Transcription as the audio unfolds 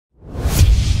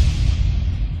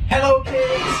Hello kids!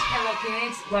 Hello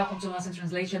kids, welcome to Lost in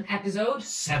Translation episode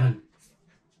 7.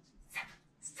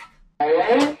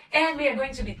 And we are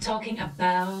going to be talking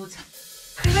about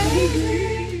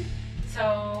crazy.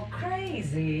 So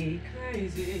crazy.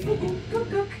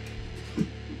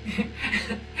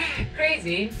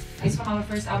 Crazy is from our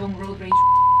first album Road Rage.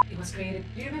 It was created,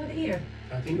 do you remember the year?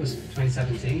 I think it was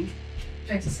 2017.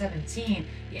 2017,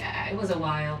 yeah, it was a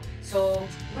while. So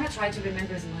we're gonna try to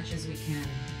remember as much as we can.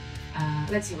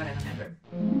 Let's see what I remember.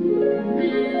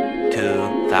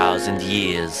 2,000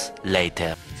 years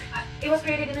later. It was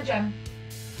created in a jam.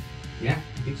 Yeah,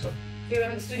 I think so. Do you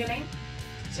remember the studio name?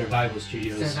 Survival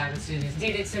Studios. Survival Studios.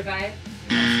 Did it survive?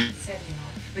 Said, you know.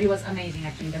 But it was amazing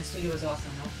actually. That studio was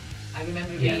awesome, no? I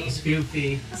remember Yeah, it was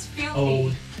filthy. It was filthy.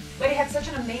 Old. But it had such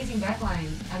an amazing backline.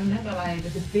 I remember like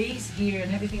the bass gear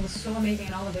and everything was so amazing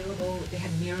and all available. They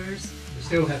had mirrors. We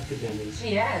still have good memories.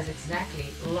 Yes, exactly.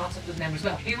 Lots of good memories.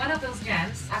 Well, in one of those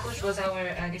jams, Akush was our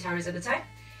guitarist at the time,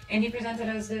 and he presented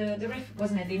us the riff,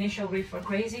 wasn't it? The initial riff for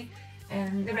Crazy,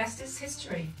 and the rest is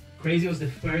history. Crazy was the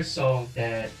first song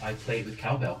that I played with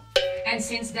cowbell. And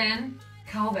since then,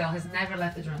 cowbell has never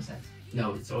left the drum set.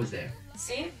 No, it's always there.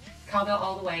 See? Cowbell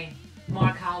all the way.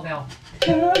 More cowbell.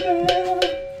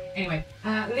 Anyway,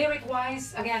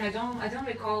 lyric-wise, again, I don't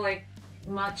recall like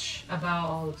much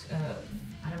about.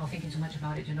 I don't know, thinking too much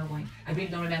about it. You know, I really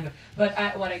don't remember.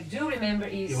 But what I do remember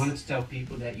is. You wanted to tell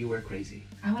people that you were crazy.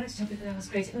 I wanted to tell people that I was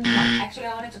crazy. No, actually,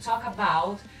 I wanted to talk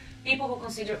about people who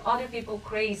consider other people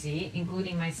crazy,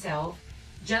 including myself,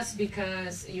 just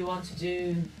because you want to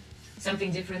do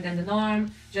something different than the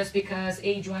norm, just because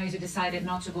age-wise you decided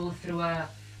not to go through a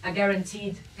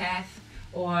guaranteed path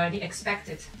or the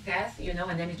expected path, you know,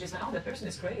 and then it's just like, oh, the person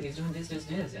is crazy, he's doing this.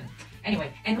 And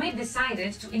anyway, and we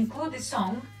decided to include this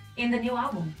song in the new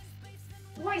album.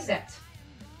 Why is that?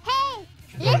 Hey,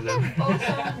 listen!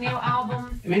 Also, new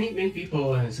album. Many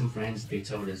people and some friends, they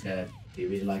told us that they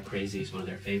really like Crazy. It's one of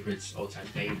their favorites, all-time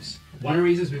faves. One of the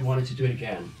reasons we wanted to do it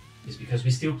again is because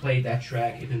we still played that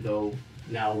track even though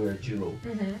now we're a duo.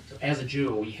 So as a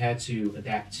duo, we had to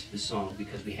adapt the song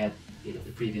because we had, you know,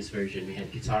 the previous version, we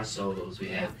had guitar solos, we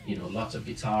had, you know, lots of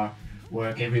guitar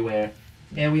work everywhere.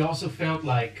 And we also felt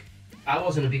like I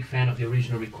wasn't a big fan of the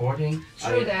original recording.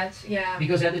 True that, yeah.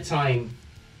 Because at the time,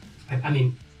 I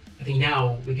mean, I think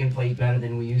now we can play better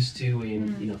than we used to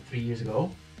in, you know, 3 years ago.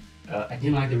 I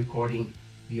didn't like the recording,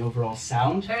 the overall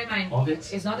sound Bear in mind, of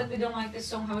it. it's not that we don't like this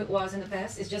song how it was in the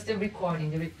past, it's just the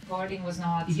recording. The recording was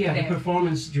not Yeah, there. the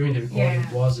performance during the recording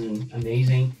Yeah. wasn't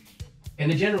amazing. And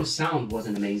the general sound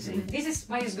wasn't amazing. This is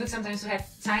why it's good sometimes to have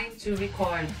time to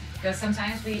record, because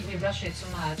sometimes we rush it too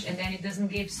much and then it doesn't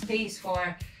give space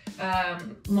for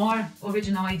more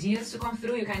original ideas to come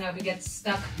through. You kind of get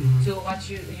stuck to what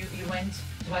you went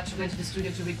to the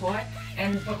studio to record.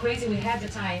 And for Crazy we had the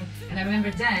time, and I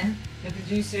remember then the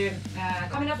producer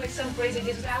coming up with some crazy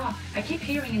ideas. Oh, I keep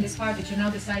hearing in this part that you now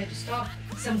decided to stop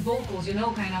some vocals, you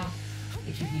know, kind of.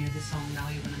 If you hear the song now,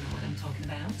 you're gonna know what I'm talking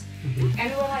about.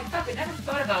 And we were like, fuck, we never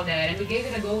thought about that. And we gave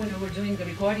it a go when we were doing the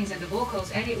recordings and the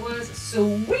vocals, and it was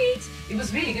sweet. It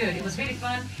was really good. It was really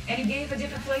fun, and it gave a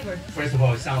different flavor. First of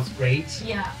all, it sounds great.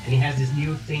 Yeah. And it has these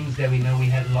new things that we know we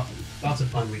had lots of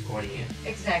fun recording it.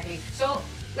 Exactly. So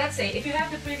let's say if you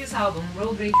have the previous album,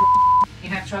 Road Rage, you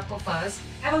have Tropical Fuzz,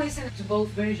 have a listen to both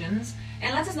versions,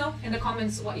 and let us know in the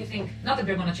comments what you think. Not that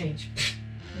they're gonna change.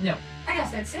 No. I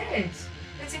guess that's it.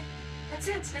 That's it. That's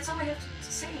it. That's all I have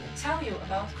to say and tell you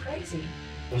about Crazy.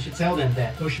 We should tell them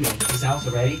that Push Me is out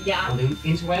already Yeah. on the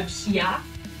interwebs. Yeah.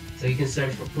 So you can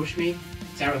search for Push Me,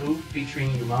 Tara Who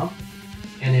featuring Yur Mum.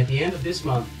 And at the end of this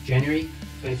month, January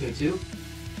 2022,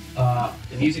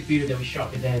 the music video that we shot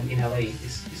with them in LA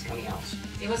is coming out.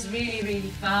 It was really,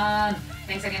 really fun.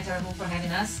 Thanks again, Tara Who, for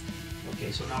having us.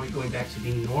 Okay, so now we're going back to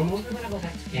being normal. We're gonna go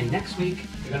back to And next week,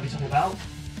 we're going to be talking about...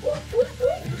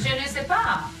 Je ne sais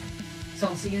pas.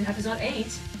 So see you in episode 8.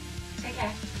 Take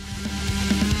care.